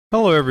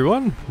Hello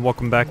everyone,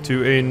 welcome back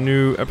to a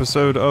new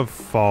episode of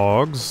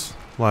Phogs.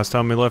 Last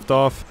time we left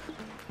off,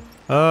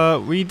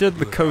 we did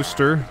the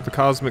coaster, the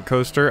cosmic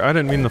coaster. I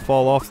didn't mean to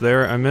fall off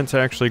there, I meant to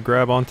actually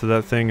grab onto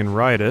that thing and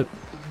ride it.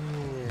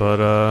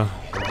 But,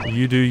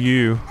 you do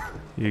you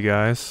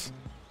guys.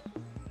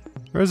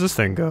 Where does this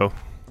thing go?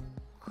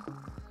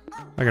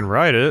 I can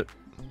ride it.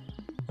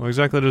 What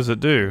exactly does it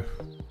do?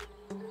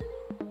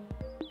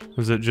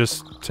 Does it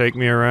just take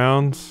me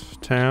around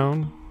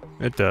town?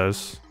 It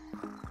does.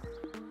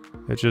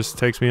 It just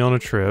takes me on a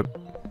trip.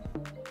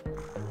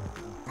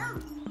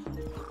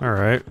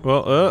 Alright,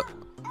 well,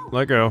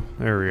 let go.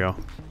 There we go.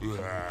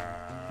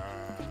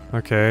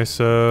 Okay,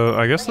 so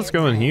I guess let's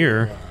go in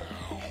here.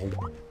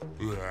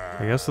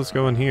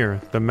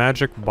 The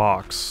magic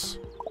box.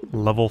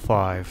 Level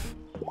 5.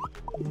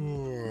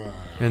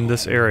 In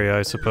this area,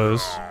 I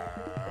suppose.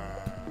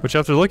 Which,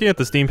 after looking at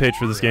the Steam page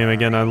for this game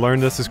again, I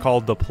learned this is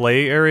called the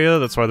play area.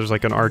 That's why there's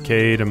like an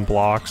arcade and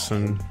blocks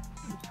and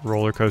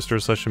roller coaster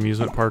 /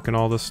 amusement park and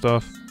all this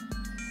stuff.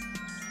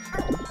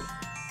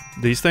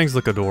 These things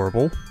look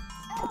adorable.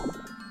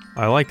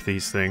 I like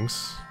these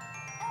things.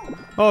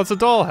 Oh, it's a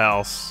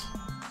dollhouse.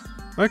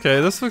 Okay,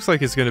 this looks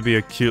like it's gonna be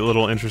a cute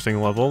little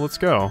interesting level. Let's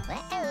go.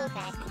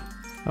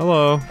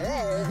 Hello.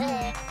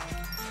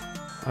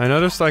 I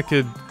noticed I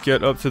could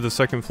get up to the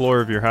second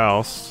floor of your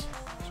house.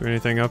 Is there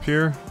anything up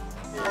here?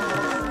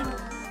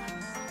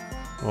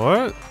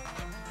 What?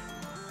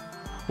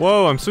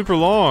 Whoa, I'm super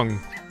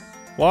long.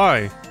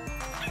 Why?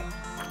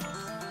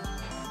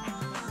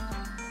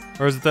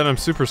 Or is it that I'm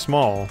super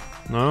small?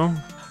 No?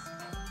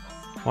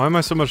 Why am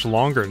I so much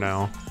longer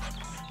now?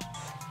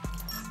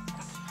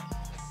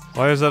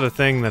 Why is that a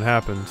thing that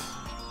happened?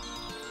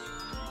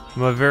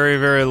 I'm a very,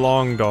 very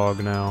long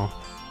dog now.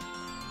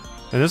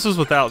 And this is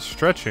without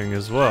stretching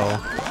as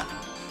well.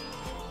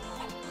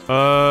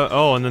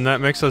 Oh, and then that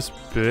makes us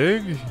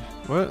big?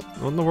 What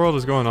in the world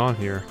is going on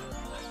here?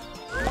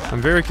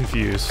 I'm very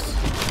confused.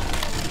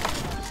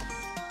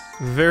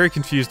 Very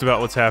confused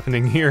about what's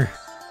happening here.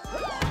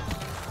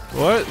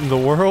 What in the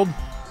world?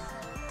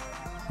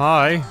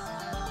 Hi.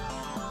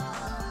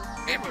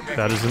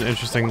 That is an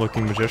interesting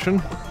looking magician.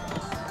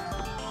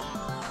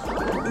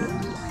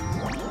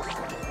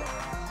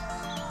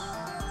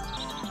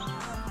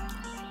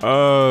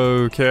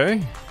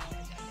 Okay.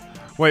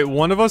 Wait,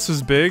 one of us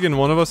is big and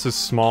one of us is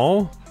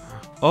small?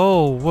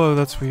 Oh, whoa,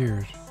 that's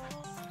weird.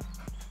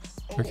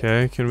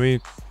 Okay, can we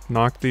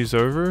knock these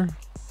over?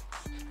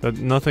 That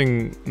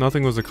nothing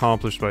was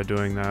accomplished by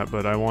doing that,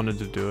 but I wanted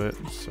to do it,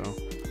 so.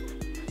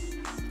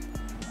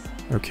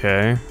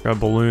 Okay, got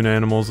balloon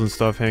animals and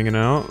stuff hanging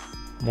out.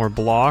 More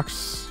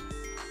blocks.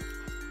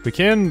 We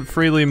can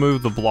freely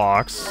move the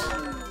blocks.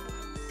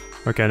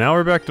 Okay, now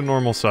we're back to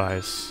normal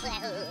size.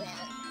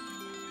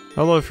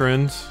 Hello,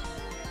 friends.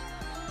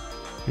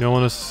 You don't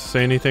want to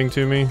say anything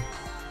to me?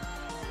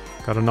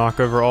 Gotta knock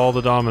over all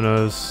the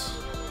dominoes.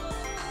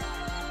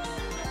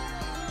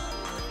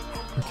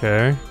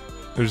 Okay.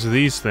 There's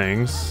these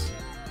things.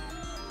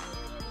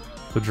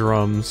 The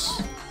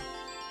drums.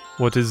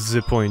 What is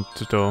the point,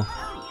 though?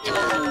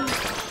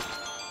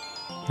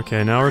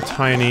 Okay, now we're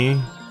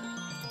tiny.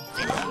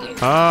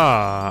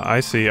 Ah, I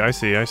see.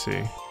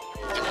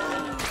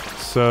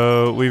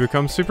 So, we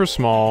become super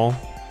small.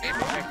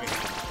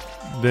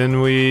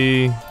 Then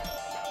we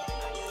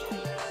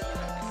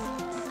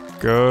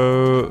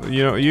go,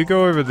 you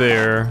go over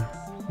there.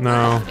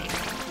 No.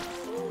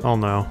 Oh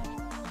no.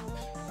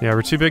 Yeah,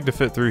 we're too big to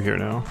fit through here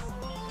now.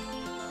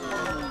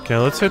 Okay,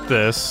 let's hit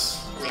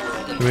this.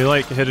 Can we,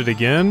 like, hit it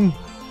again?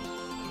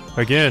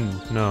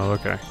 Again? No,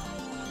 okay.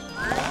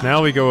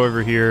 Now we go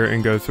over here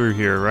and go through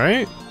here,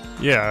 right?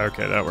 Yeah,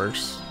 okay, that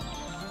works.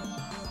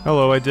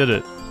 Hello, I did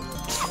it.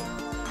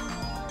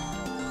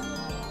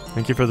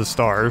 Thank you for the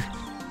star.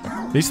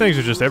 These things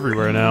are just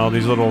everywhere now,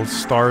 these little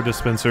star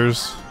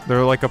dispensers.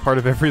 They're like a part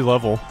of every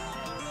level.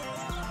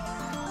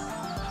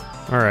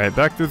 Alright,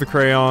 back through the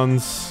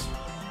crayons.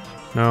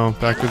 No,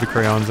 back through the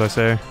crayons, I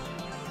say.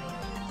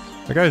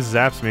 That guy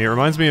zaps me. It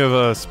reminds me of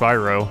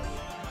Spyro.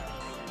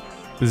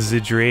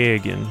 The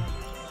dragon.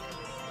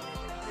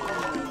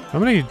 How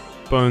many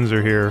bones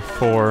are here?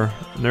 4.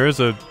 And there is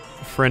a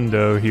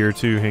friendo here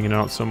too, hanging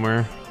out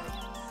somewhere.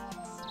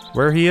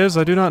 Where he is,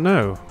 I do not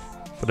know.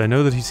 But I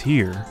know that he's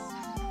here.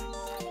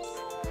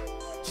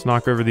 Let's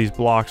knock over these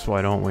blocks,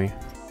 why don't we?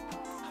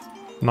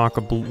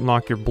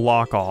 Knock your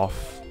block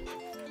off.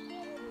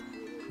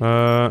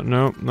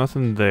 Nope,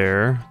 nothing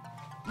there.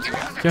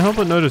 Can't help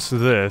but notice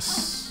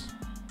this.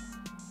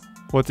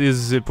 What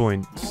is the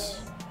point?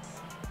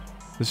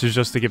 This is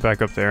just to get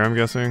back up there, I'm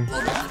guessing.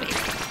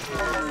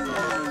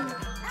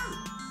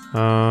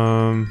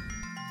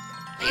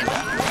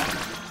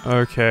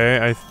 Okay,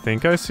 I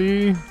think I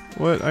see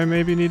what I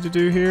maybe need to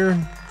do here.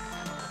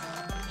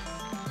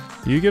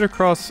 You get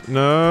across.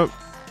 Nope,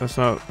 that's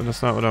not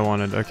what I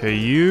wanted. Okay,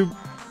 you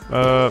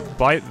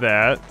bite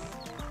that,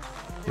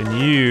 and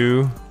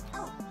you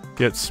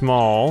get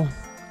small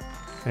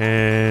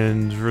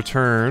and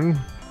return,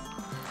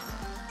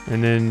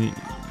 and then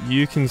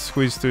you can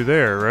squeeze through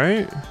there,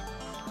 right?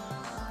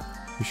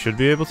 You should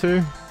be able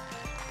to.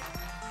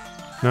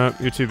 Nope,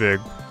 you're too big.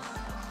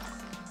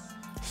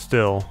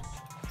 Still.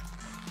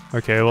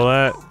 Okay, well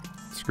that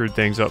screwed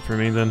things up for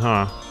me then,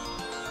 huh?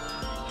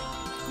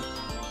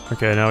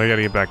 Okay, now we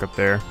gotta get back up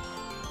there.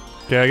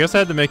 Okay, I guess I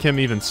had to make him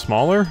even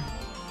smaller.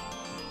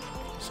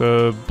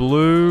 So,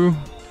 blue...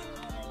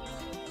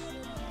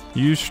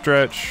 You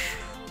stretch...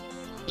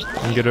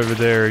 and get over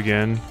there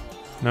again.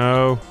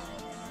 No.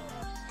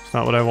 It's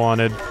not what I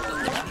wanted.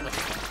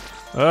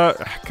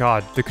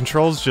 God, the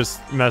controls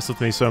just mess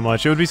with me so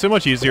much. It would be so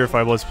much easier if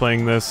I was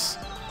playing this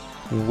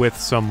with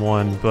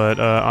someone, but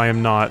I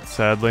am not,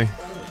 sadly.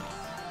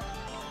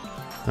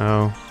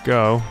 No,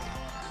 go.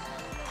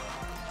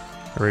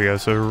 There we go,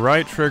 so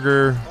right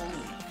trigger.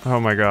 Oh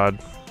my god.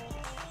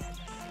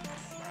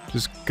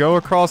 Just go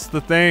across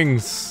the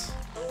things.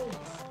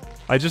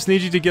 I just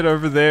need you to get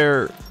over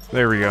there.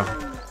 There we go.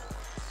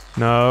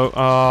 No,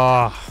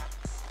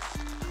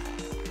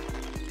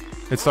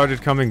 it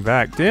started coming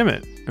back. Damn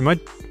it. Am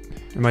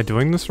I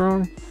doing this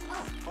wrong?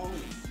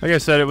 Like I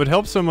said, it would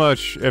help so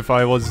much if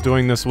I was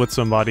doing this with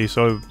somebody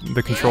so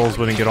the controls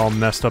wouldn't get all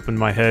messed up in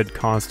my head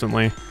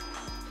constantly.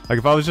 Like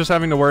if I was just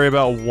having to worry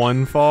about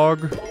one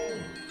Phog,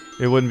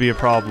 it wouldn't be a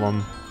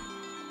problem.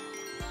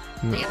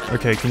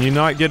 Okay, can you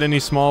not get any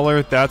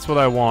smaller? That's what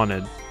I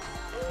wanted.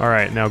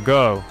 Alright, now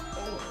go.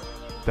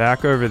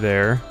 Back over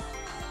there.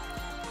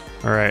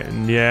 Alright,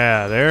 and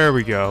yeah, there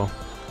we go.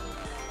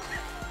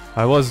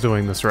 I was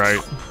doing this right.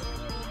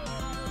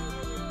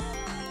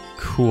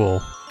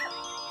 Cool.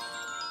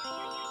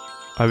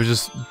 I was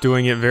just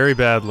doing it very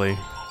badly.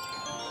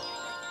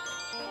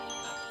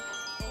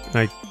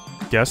 I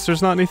guess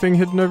there's not anything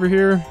hidden over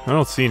here? I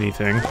don't see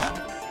anything.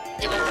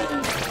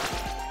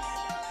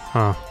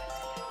 Huh.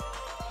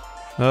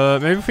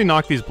 Maybe if we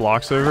knock these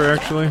blocks over,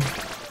 actually.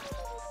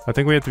 I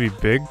think we have to be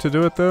big to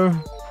do it, though.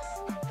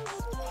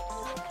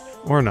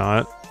 Or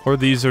not. Or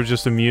these are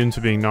just immune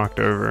to being knocked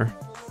over.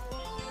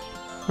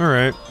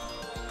 Alright.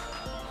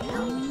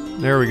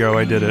 There we go,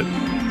 I did it.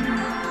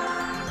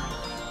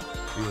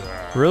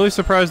 Really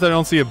surprised I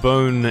don't see a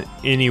bone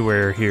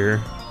anywhere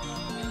here.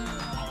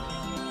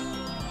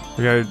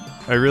 Like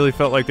I really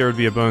felt like there would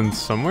be a bone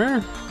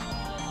somewhere?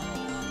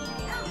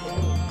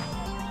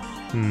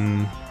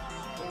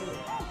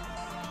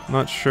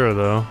 Not sure,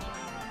 though.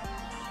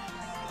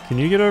 Can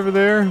you get over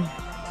there?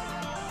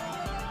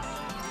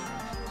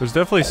 There's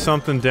definitely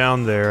something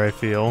down there, I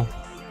feel.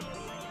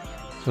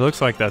 It looks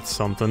like that's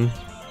something.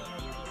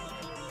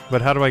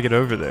 But how do I get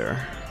over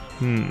there?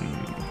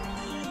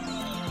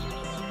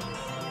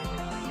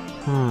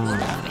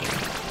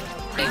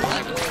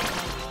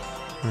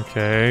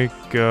 Okay,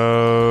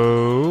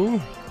 go.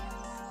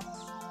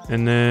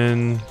 And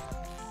then...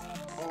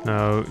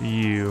 No,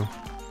 you.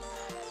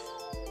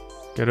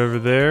 Get over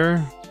there.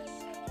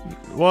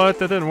 What?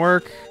 That didn't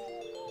work.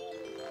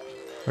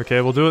 Okay,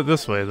 we'll do it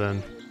this way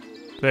then.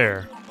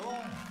 There.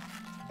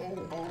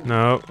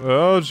 No.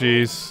 Oh,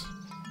 jeez.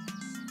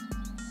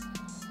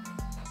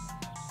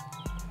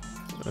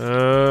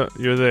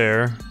 You're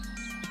there.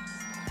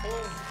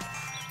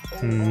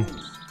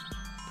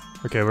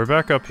 Okay, we're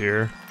back up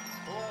here.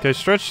 Okay,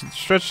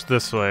 stretch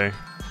this way.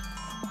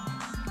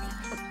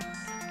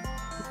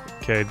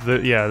 Okay,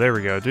 yeah, there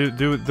we go.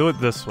 Do it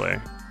this way.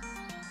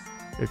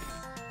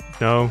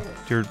 No,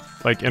 you're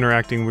like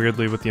interacting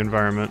weirdly with the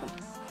environment.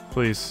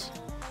 Please.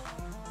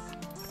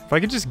 If I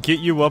could just get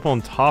you up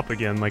on top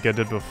again like I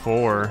did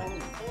before,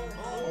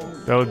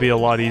 that would be a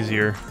lot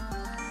easier.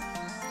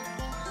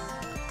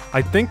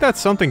 I think that's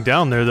something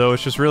down there, though.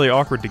 It's just really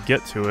awkward to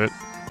get to it.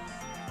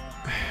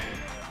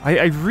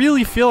 I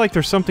really feel like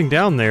there's something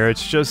down there.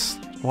 It's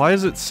just... Why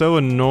is it so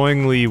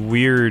annoyingly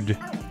weird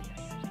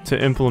to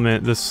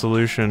implement this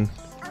solution?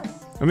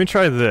 Let me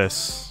try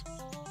this.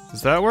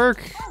 Does that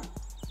work?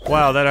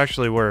 Wow, that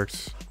actually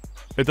worked.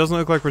 It doesn't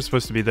look like we're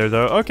supposed to be there,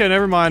 though. Okay,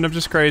 never mind. I'm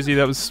just crazy.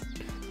 That was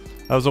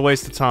a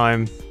waste of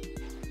time.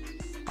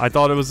 I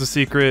thought it was a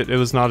secret. It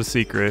was not a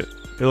secret.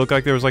 It looked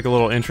like there was like a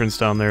little entrance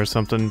down there or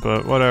something,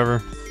 but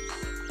whatever.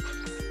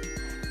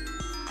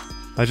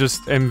 I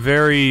just am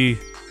very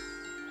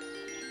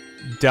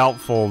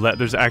doubtful that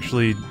there's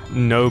actually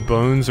no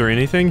bones or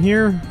anything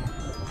here.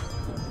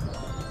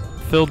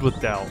 Filled with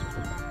doubt.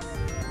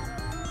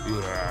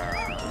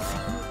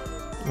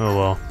 Oh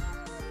well.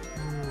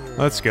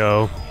 Let's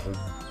go.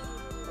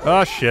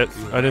 Ah, shit.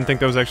 I didn't think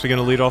that was actually going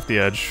to lead off the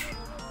edge.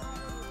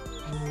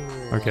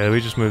 Okay,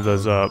 we just moved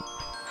those up.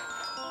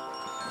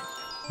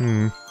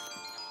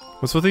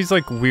 What's with these,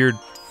 like, weird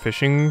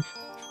fishing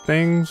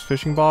things?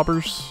 Fishing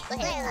bobbers?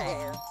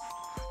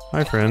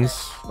 Hi,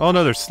 friends. Oh,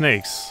 no, they're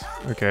snakes.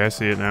 Okay, I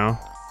see it now.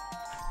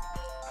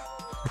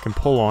 I can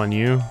pull on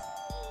you.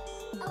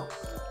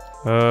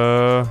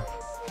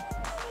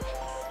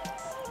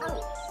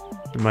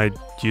 Am I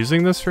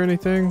using this for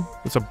anything?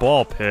 It's a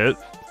ball pit.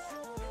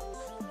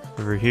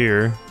 Over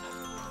here.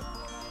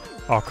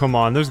 Oh, come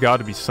on. There's got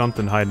to be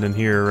something hiding in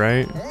here,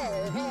 right?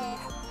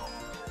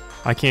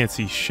 I can't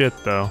see shit,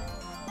 though.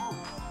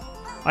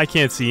 I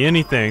can't see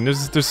anything.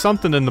 There's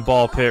something in the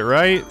ball pit,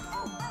 right?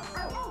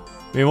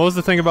 I mean, what was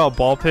the thing about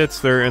ball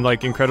pits? They're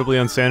like incredibly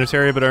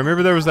unsanitary, but I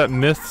remember there was that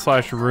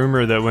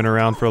myth/rumor that went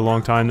around for a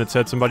long time that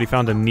said somebody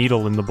found a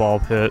needle in the ball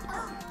pit.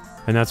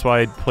 And that's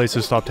why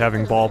places stopped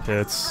having ball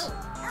pits.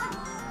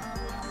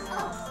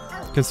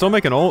 You can still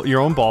make your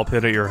own ball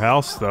pit at your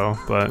house, though,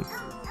 but...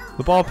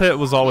 The ball pit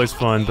was always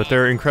fun, but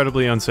they're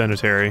incredibly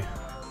unsanitary.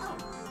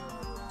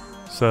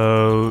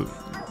 So...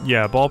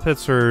 yeah, ball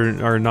pits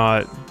are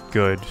not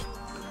good.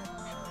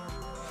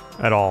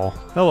 At all.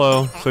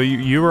 Hello. So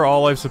you were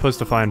all I was supposed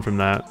to find from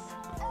that.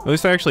 At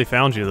least I actually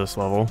found you this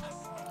level.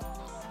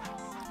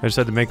 I just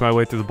had to make my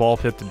way through the ball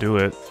pit to do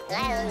it.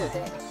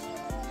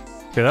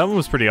 Okay, that one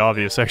was pretty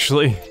obvious,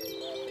 actually.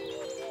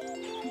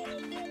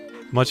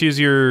 Much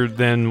easier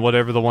than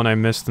whatever the one I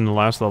missed in the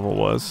last level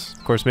was.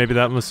 Of course, maybe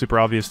that one was super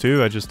obvious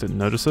too, I just didn't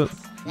notice it.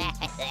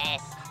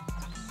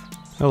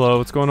 Hello,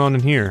 what's going on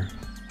in here?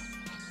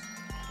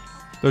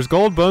 There's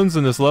gold bones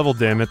in this level,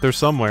 damn it, they're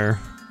somewhere.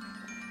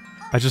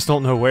 I just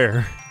don't know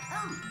where.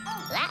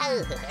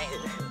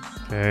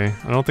 Okay,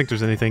 I don't think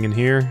there's anything in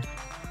here.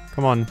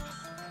 Come on.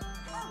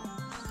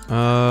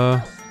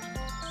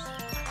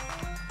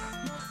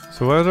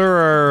 So what are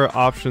our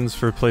options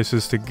for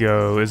places to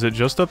go? Is it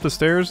just up the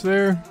stairs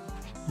there?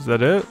 Is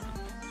that it?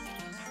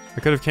 I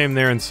could have came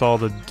there and saw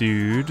the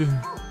dude.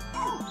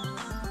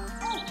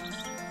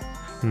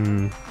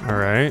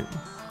 Alright.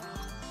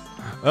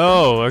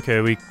 Oh,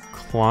 okay, we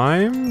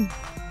climb?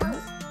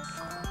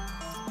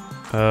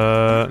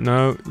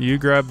 No, you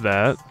grab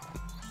that.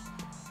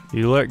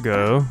 You let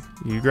go.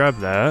 You grab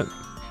that.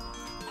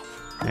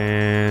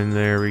 And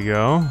there we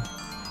go.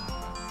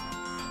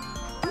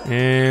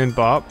 And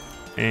bop.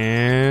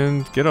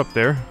 And get up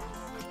there.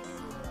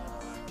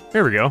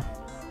 There we go.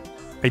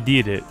 I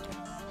did it.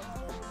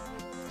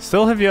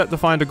 Still have yet to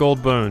find a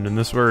gold bone, and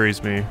this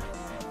worries me.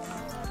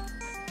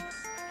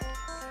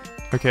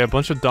 Okay, a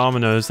bunch of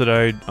dominoes that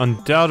I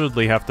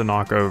undoubtedly have to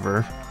knock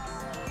over.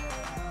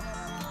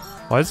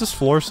 Why is this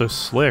floor so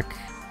slick?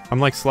 I'm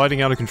like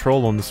sliding out of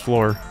control on this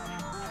floor.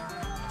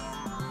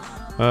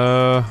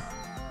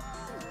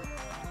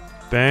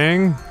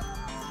 Bang.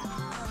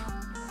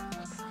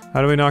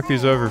 How do we knock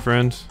these over,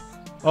 friends?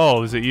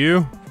 Oh, is it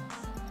you?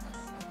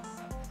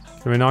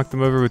 Can we knock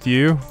them over with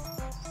you?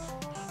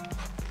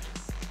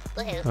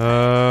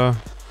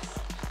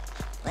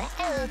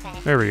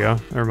 There we go.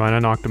 Never mind, I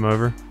knocked them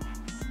over.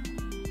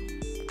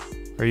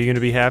 Are you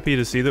gonna be happy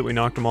to see that we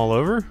knocked them all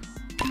over?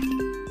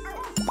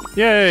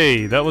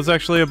 Yay! That was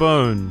actually a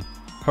bone.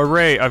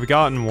 Hooray, I've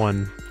gotten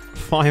one.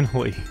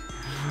 Finally.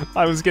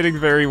 I was getting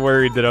very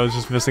worried that I was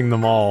just missing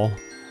them all.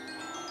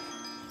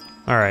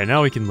 Alright,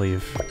 now we can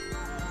leave.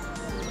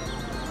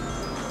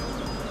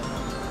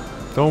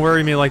 Don't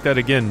worry me like that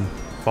again,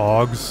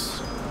 Phogs.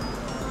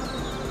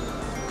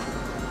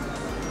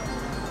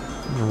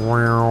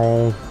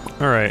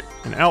 Alright,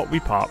 and out we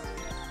pop.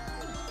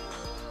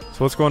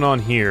 So what's going on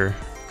here?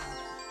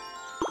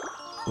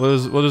 What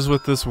is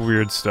with this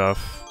weird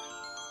stuff?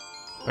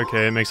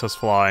 Okay, it makes us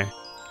fly.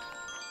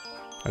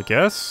 I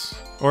guess?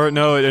 Or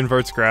no, it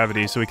inverts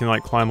gravity so we can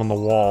like climb on the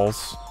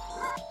walls.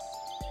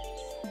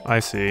 I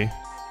see.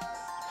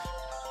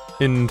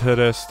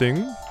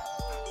 Interesting.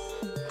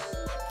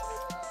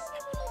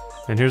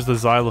 And here's the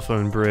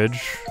xylophone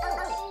bridge.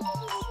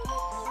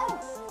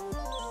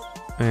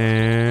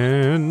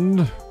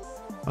 And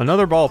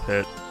another ball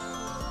pit.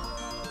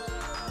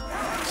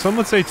 Some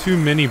would say too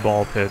many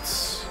ball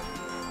pits.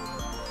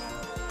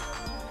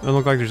 Doesn't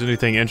look like there's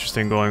anything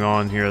interesting going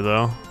on here,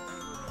 though.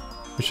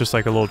 It's just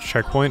like a little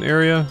checkpoint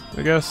area,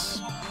 I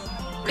guess.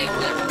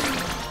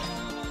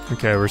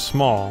 Okay, we're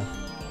small.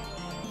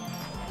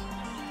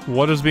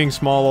 What does being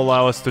small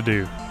allow us to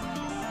do?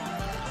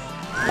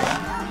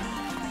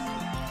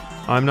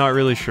 I'm not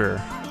really sure.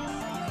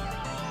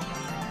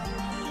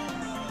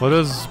 What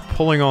does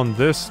pulling on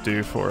this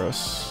do for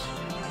us?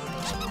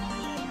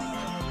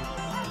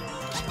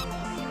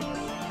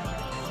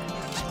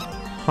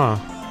 Huh.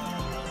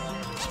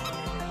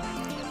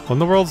 What in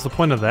the world's the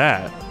point of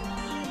that?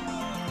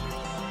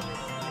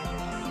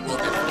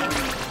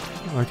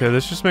 Okay,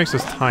 this just makes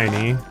us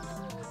tiny.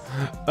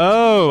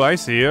 Oh, I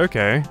see,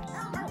 okay.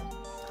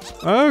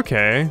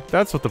 Okay,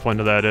 that's what the point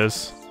of that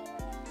is.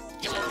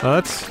 Oh,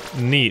 that's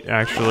neat,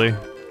 actually.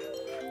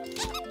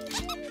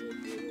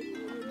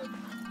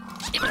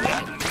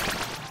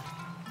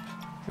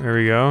 There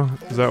we go.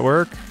 Does that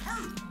work?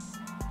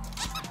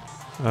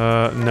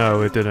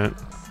 No, it didn't.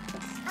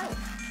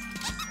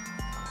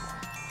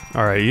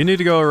 Alright, you need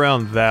to go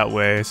around that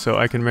way so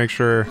I can make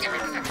sure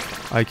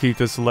I keep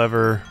this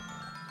lever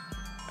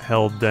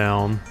held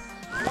down.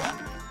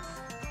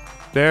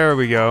 There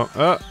we go.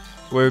 Oh,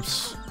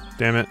 whoops.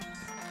 Damn it.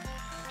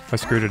 I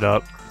screwed it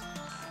up.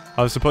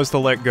 I was supposed to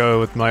let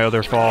go with my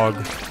other Phog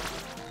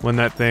when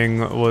that thing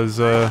was,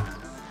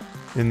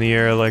 in the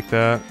air like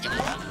that.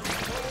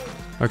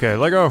 Okay,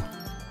 let go.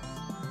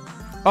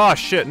 Oh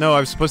shit, no, I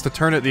was supposed to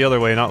turn it the other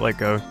way, not let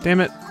go. Damn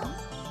it.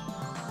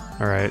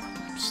 Alright,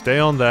 stay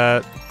on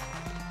that.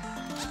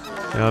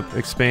 Yep,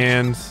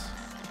 expand.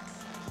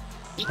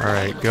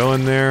 Alright, go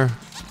in there.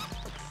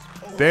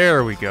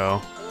 There we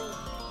go.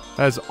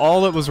 That's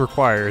all that was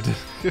required.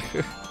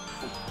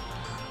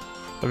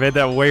 I made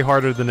that way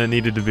harder than it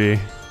needed to be.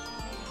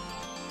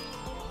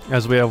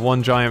 As we have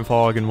one giant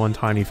Phog and one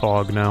tiny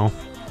Phog now.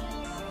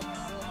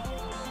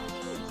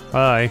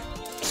 Hi.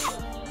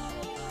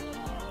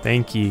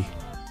 Thank ye.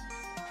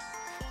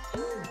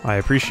 I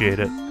appreciate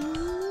it.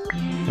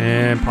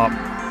 And pop.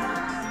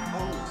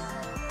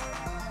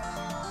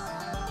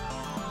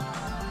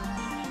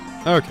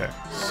 Okay,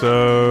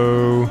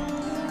 so...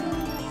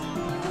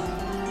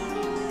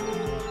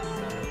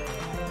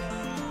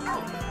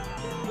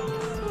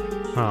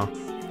 Huh.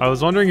 I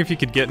was wondering if you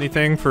could get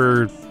anything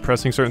for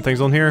pressing certain things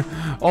on here.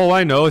 Oh,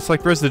 I know, it's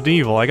like Resident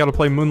Evil. I gotta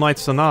play Moonlight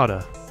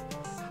Sonata.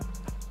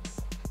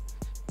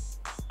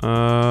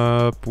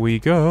 Up we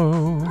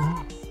go.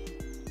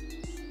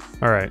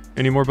 Alright,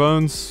 any more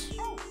bones?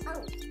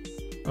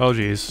 Oh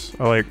jeez,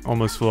 I like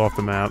almost flew off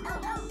the map.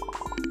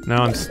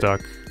 Now I'm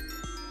stuck.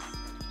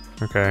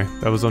 Okay,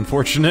 that was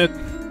unfortunate.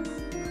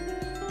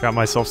 Got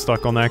myself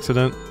stuck on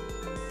accident.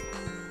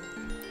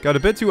 Got a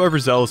bit too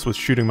overzealous with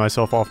shooting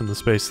myself off into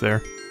space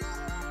there.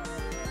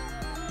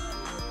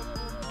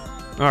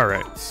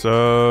 Alright,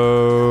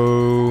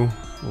 so...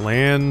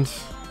 land...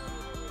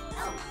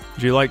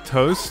 Do you like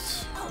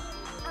toast?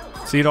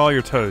 Let's eat all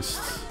your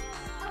toast.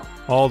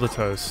 All the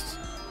toast.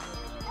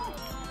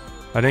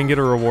 I didn't get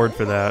a reward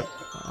for that.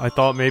 I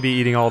thought maybe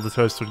eating all the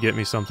toast would get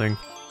me something.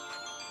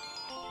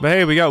 But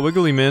hey, we got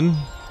wiggly men.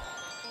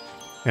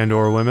 And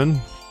or women.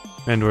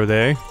 And or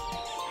they.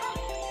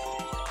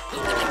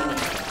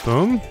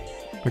 Boom.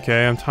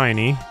 Okay, I'm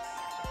tiny.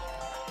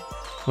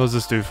 What does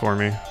this do for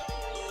me?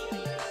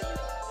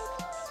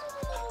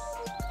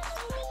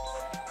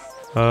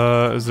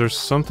 Is there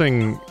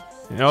something...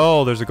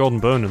 Oh, there's a golden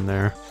bone in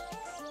there.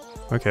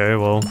 Okay,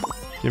 well,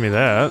 give me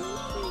that. I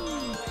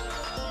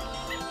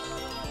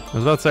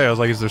was about to say, I was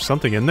like, is there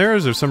something in there?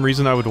 Is there some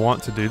reason I would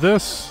want to do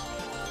this?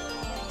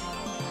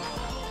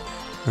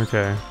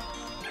 Okay.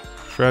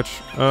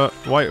 Stretch.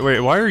 Wait,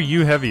 why are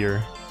you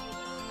heavier?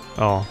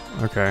 Oh,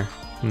 okay.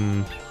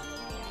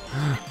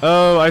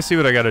 Oh, I see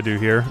what I gotta do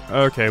here.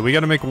 Okay, we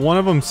gotta make one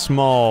of them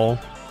small.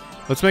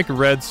 Let's make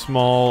red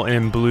small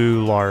and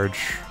blue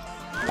large.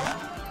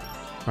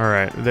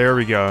 Alright, there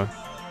we go.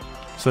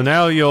 So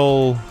now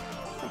you'll...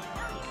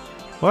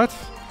 What?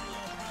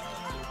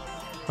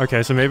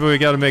 Okay, so maybe we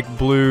gotta make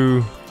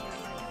blue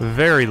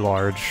very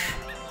large.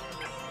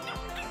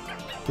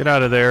 Get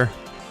out of there.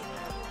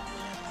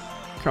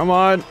 Come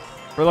on!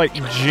 We're like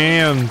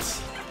jammed.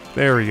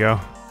 There we go.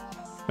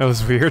 That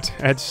was weird.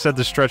 I just had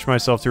to stretch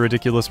myself to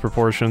ridiculous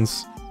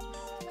proportions.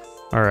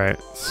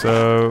 Alright,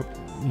 so...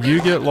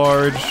 You get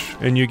large,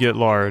 and you get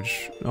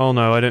large. Oh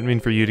no, I didn't mean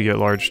for you to get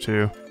large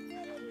too.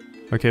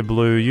 Okay,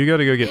 blue, you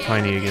gotta go get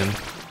tiny again.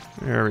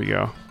 There we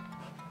go.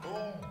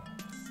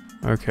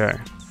 Okay.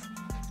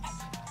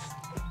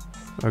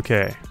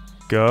 Okay.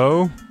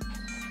 Go.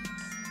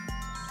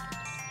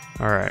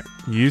 Alright.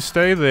 You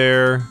stay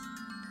there.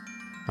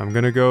 I'm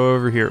gonna go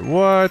over here.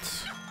 What?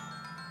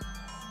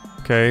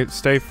 Okay,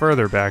 stay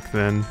further back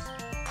then.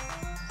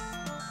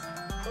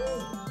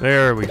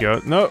 There we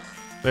go. Nope.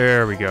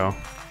 There we go.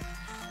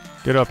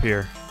 Get up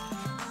here.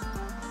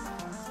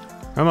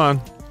 Come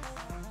on.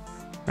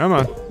 Come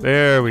on.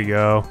 There we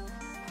go.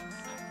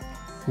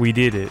 We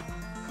did it.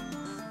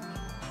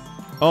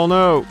 Oh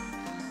no!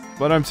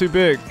 But I'm too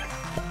big.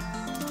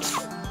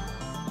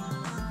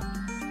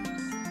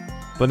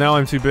 But now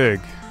I'm too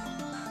big.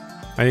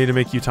 I need to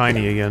make you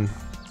tiny again.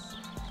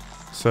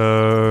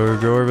 So,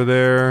 go over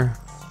there.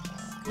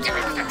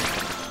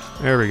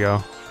 There we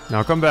go.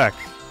 Now come back.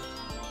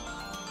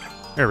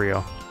 There we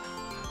go.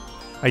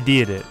 I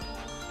did it.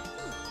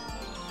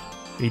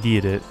 I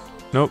did it.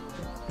 Nope.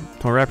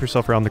 Don't wrap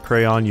yourself around the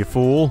crayon, you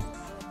fool.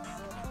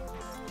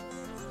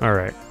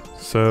 Alright.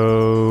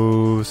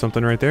 So...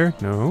 something right there?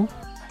 No.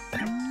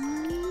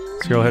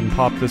 Let's go ahead and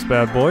pop this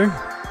bad boy.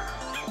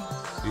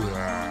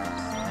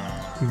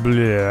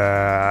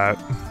 Blah.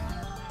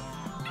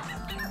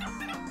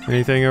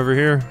 Anything over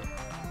here?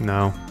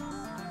 No.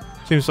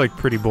 Seems like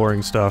pretty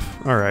boring stuff.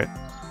 Alright.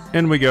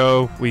 In we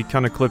go. We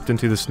kind of clipped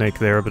into the snake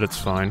there, but it's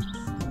fine.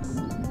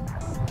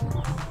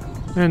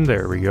 And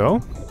there we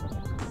go.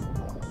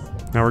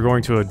 Now we're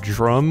going to a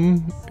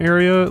drum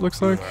area, it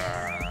looks like.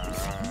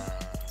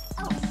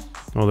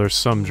 Well, there's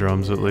some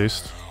drums at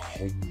least.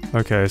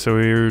 Okay, so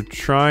we're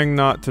trying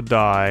not to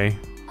die.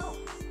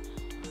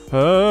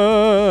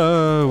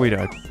 We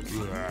died.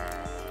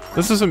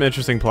 This is some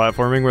interesting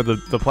platforming where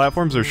the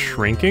platforms are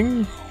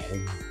shrinking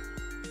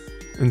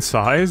in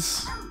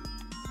size.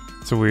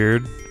 It's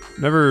weird.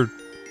 I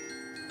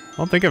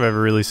don't think I've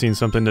ever really seen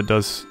something that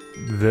does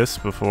this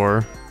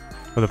before,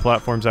 where the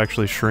platforms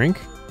actually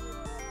shrink.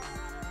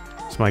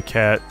 So my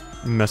cat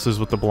messes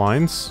with the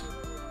blinds.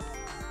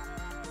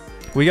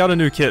 We got a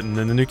new kitten,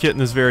 and the new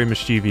kitten is very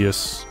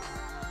mischievous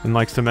and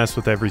likes to mess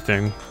with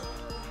everything,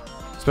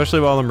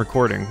 especially while I'm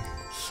recording.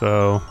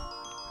 So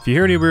if you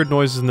hear any weird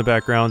noises in the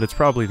background, it's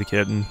probably the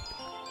kitten.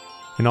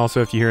 And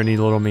also if you hear any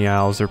little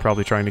meows, they're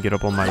probably trying to get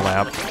up on my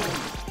lap.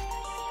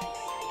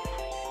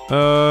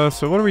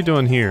 So what are we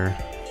doing here?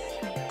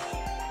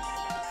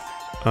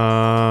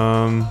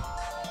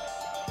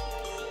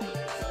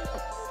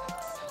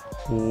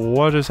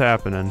 What is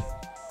happening?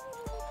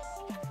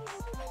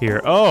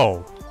 Here.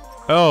 Oh!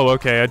 Oh,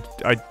 okay.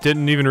 I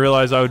didn't even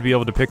realize I would be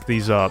able to pick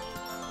these up.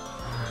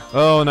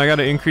 Oh, and I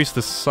gotta increase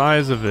the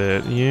size of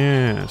it.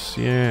 Yes,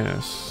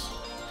 yes.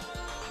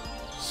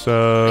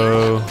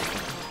 So...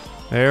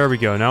 there we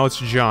go. Now it's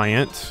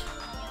giant.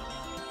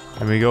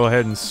 And we go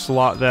ahead and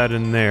slot that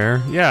in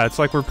there. Yeah, it's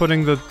like we're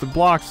putting the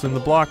blocks in the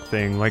block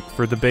thing, like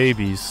for the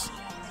babies.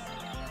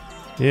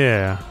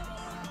 Yeah.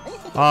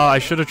 I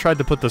should have tried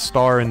to put the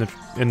star in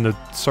the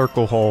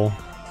circle hole.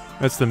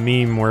 That's the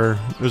meme where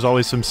there's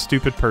always some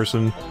stupid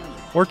person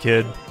or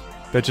kid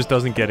that just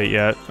doesn't get it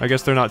yet. I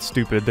guess they're not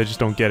stupid, they just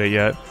don't get it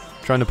yet.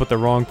 Trying to put the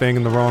wrong thing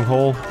in the wrong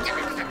hole.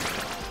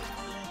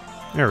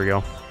 There we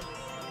go.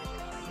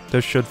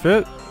 This should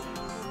fit.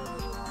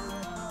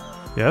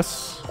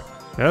 Yes.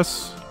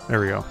 Yes. There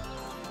we go.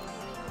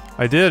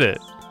 I did it.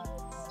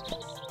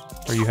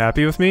 Are you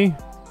happy with me?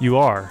 You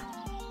are.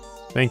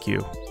 Thank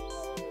you.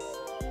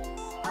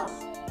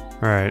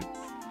 Alright.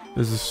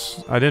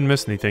 I didn't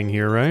miss anything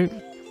here, right?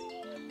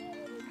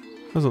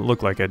 Doesn't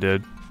look like I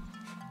did.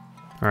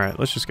 Alright,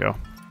 let's just go.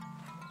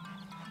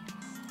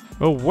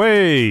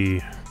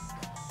 Away!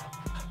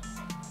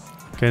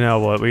 Okay, now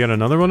what? We got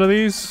another one of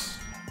these?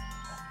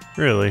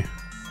 Really?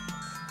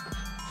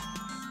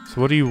 So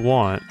what do you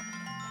want?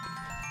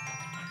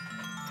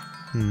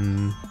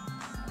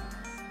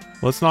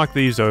 Let's knock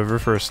these over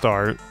for a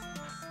start.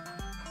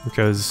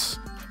 Because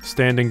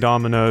standing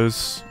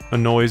dominoes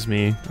annoys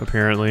me,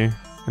 apparently.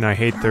 And I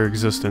hate their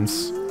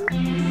existence.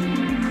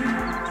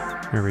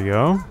 There we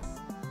go.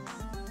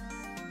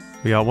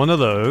 We got one of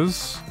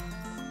those.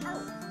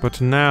 But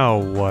now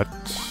what?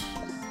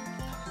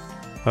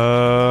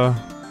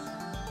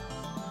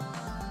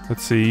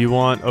 Let's see, you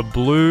want a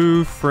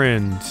blue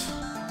friend.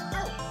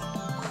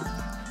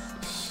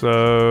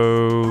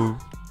 So...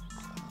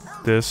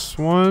 this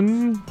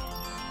one...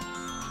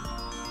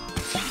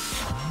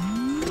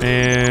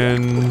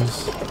 and...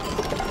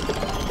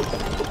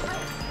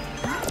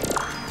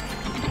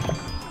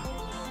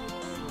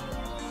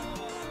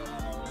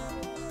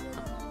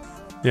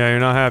 yeah, you're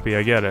not happy,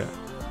 I get it.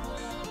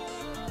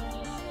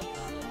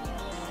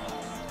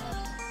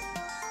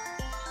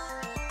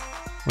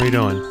 What are you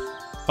doing?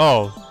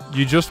 Oh,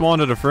 you just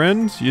wanted a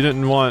friend? You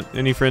didn't want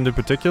any friend in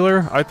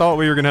particular? I thought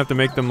we were gonna have to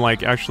make them,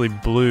 like, actually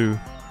blue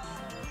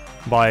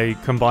by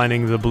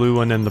combining the blue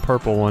one and the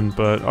purple one,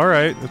 but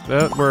alright,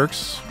 that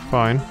works.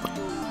 Fine.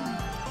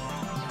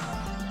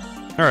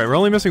 Alright, we're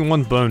only missing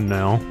one bone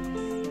now.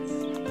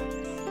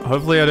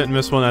 Hopefully I didn't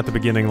miss one at the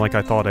beginning like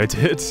I thought I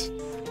did.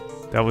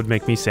 That would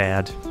make me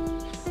sad.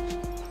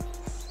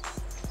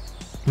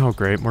 Oh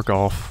great, more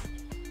golf.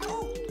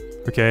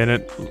 Okay, and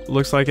it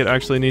looks like it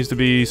actually needs to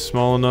be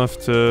small enough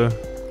to...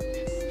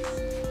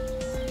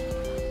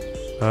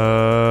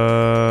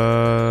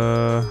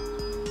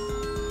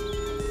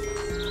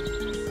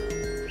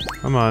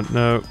 come on,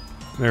 no.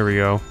 There we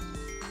go.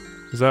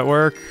 Does that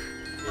work?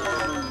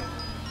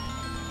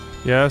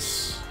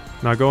 Yes.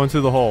 Now go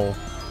into the hole.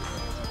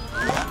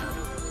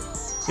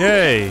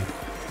 Yay!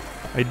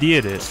 I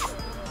did it.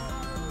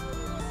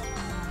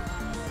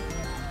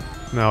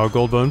 Now, a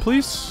gold bone,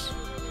 please.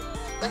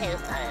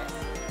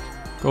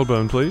 Gold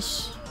bone,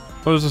 please.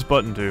 What does this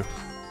button do?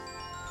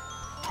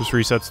 Just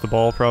resets the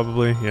ball,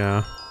 probably?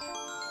 Yeah.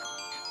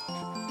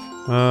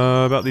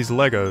 About these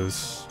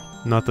Legos.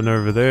 Nothing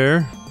over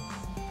there.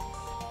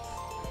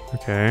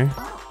 Okay.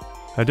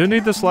 I do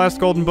need this last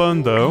golden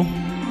bone, though.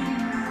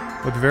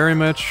 Would very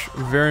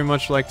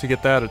much like to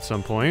get that at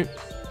some point.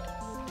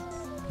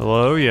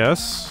 Hello?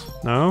 Yes?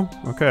 No?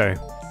 Okay.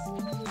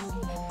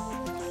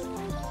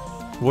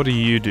 What do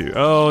you do?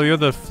 Oh, you're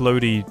the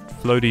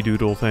floaty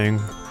doodle thing.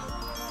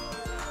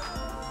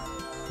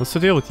 What's the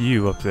deal with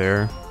you up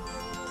there?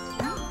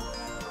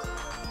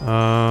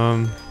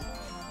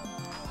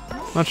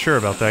 Not sure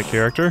about that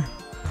character.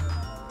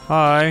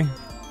 Hi.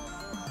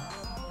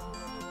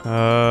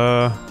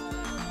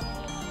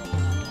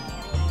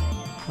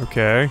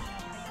 Okay.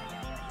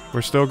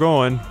 We're still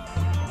going.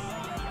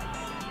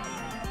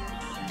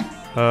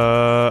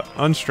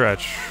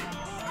 Unstretch.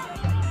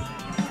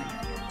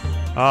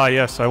 Ah,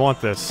 yes, I want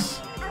this.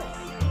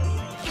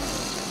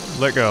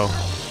 Let go.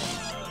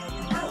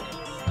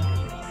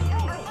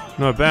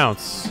 No,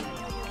 bounce.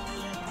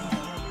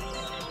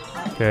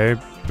 Okay,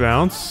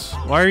 bounce.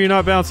 Why are you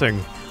not bouncing?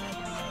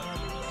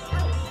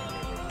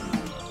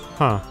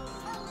 Huh.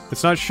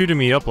 It's not shooting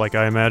me up like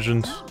I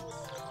imagined.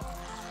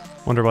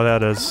 Wonder why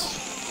that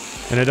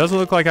is. And it doesn't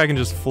look like I can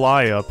just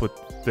fly up with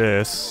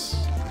this.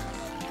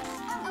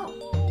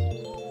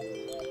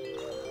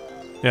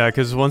 Yeah,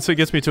 because once it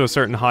gets me to a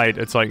certain height,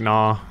 it's like,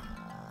 nah.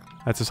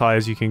 That's as high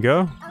as you can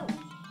go.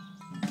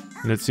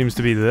 And it seems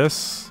to be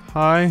this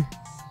high.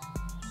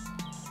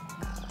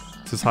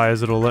 It's as high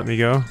as it'll let me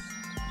go.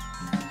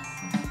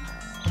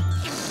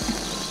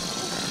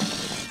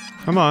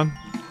 Come on.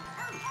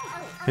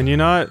 Can you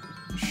not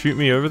shoot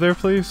me over there,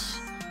 please?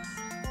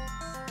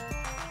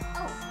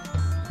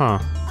 Huh.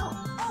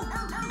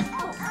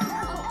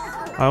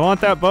 I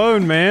want that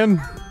bone, man.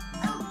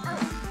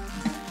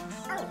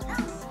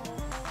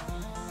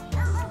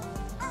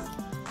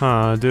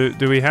 Huh, do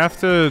we have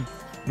to...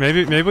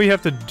 Maybe we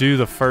have to do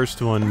the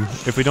first one.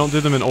 If we don't do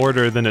them in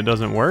order, then it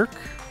doesn't work?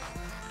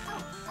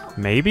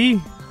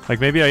 Maybe? Like,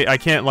 maybe I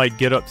can't, like,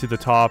 get up to the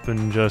top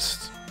and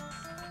just...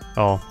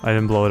 Oh, I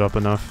didn't blow it up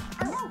enough.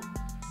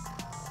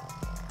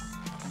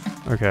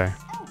 Okay,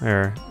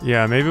 there.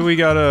 Yeah, maybe we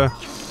gotta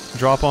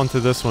drop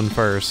onto this one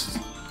first.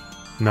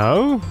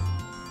 No?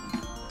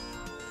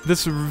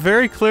 This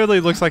very clearly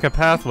looks like a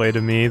pathway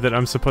to me that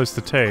I'm supposed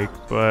to take,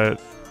 but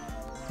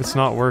it's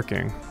not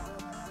working.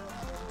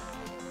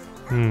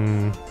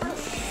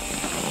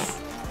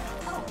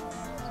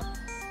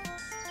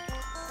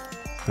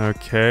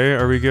 Okay,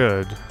 are we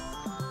good?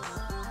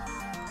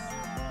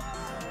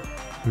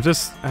 I'm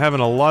just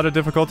having a lot of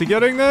difficulty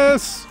getting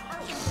this!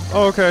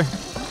 Oh, okay.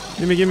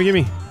 Gimme, gimme,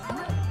 gimme.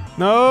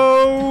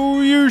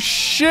 No, you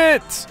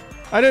shit!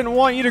 I didn't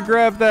want you to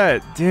grab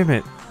that! Damn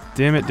it.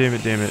 Damn it, damn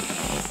it, damn it.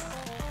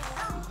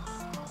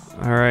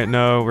 Alright,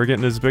 no, we're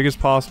getting as big as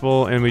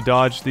possible, and we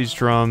dodge these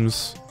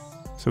drums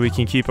so we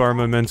can keep our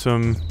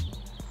momentum.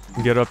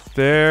 Get up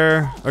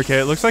there. Okay,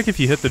 it looks like if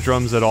you hit the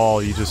drums at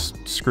all, you just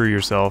screw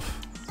yourself.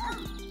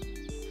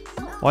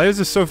 Why is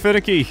this so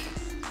finicky?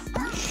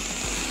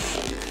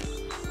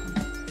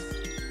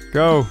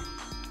 Go.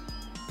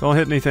 Don't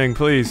hit anything,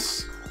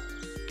 please.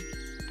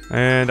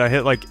 And I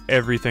hit, like,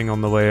 everything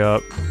on the way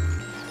up.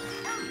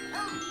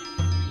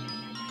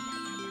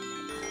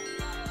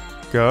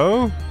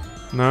 Go?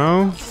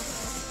 No?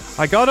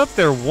 I got up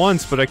there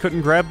once, but I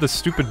couldn't grab the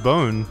stupid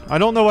bone. I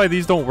don't know why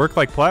these don't work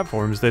like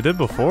platforms. They did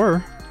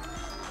before.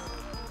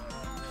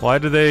 Why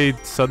do they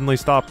suddenly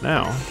stop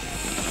now?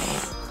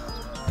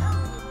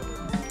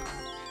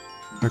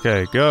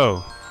 Okay,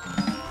 go.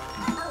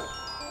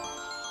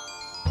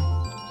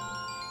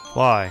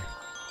 Fly.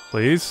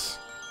 Please?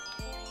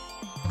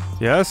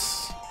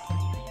 Yes?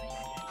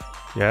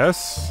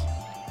 Yes?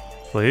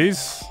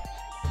 Please?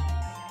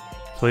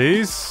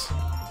 Please?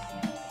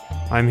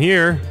 I'm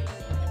here.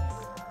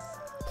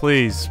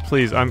 Please,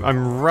 please,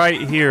 I'm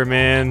right here,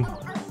 man.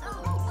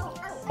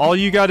 All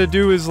you gotta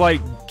do is,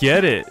 like,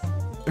 get it.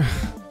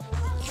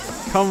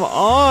 Come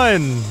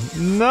on!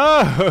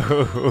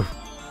 No!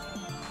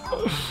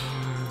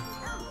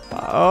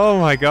 Oh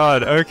my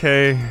god,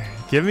 okay.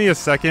 Give me a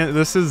second.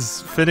 This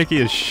is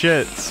finicky as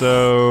shit,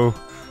 so...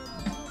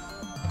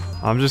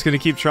 I'm just gonna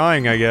keep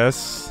trying, I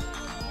guess.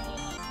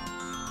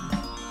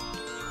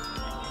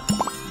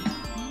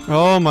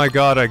 Oh my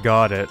god, I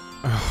got it.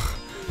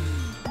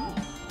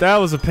 That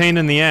was a pain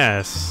in the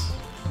ass.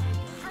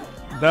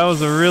 That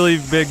was a really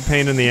big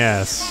pain in the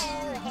ass.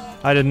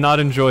 I did not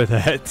enjoy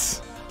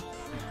that.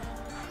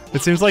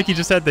 It seems like you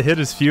just had to hit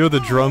as few of the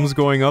drums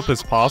going up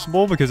as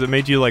possible because it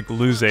made you, like,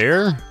 lose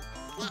air.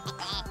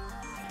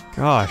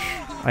 Gosh,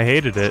 I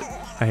hated it.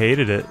 I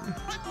hated it.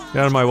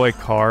 Get out of my way,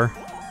 car.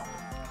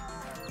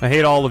 I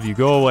hate all of you.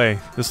 Go away.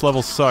 This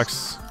level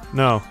sucks.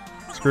 No.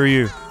 Screw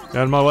you. Get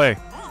out of my way.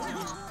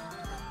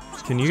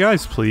 Can you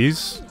guys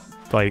please,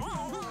 like,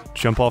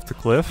 jump off the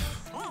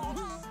cliff?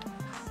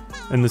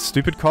 And the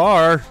stupid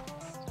car!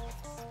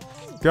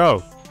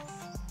 Go!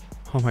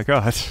 Oh my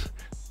god.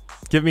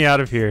 Get me out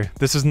of here.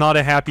 This is not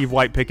a happy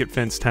white picket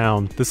fence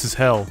town. This is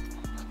hell.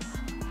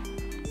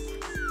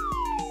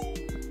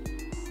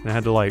 I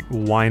had to, like,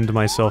 wind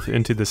myself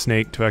into the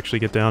snake to actually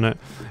get down it.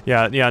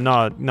 Yeah,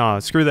 nah,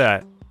 screw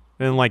that.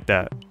 I didn't like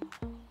that.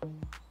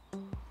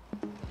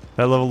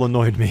 That level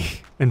annoyed me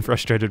and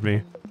frustrated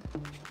me.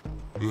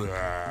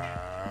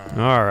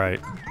 Alright.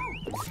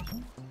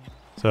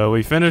 So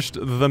we finished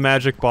the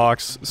magic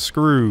box.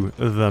 Screw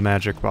the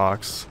magic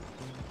box.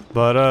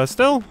 But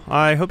still,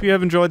 I hope you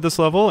have enjoyed this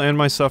level and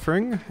my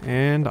suffering,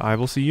 and I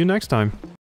will see you next time.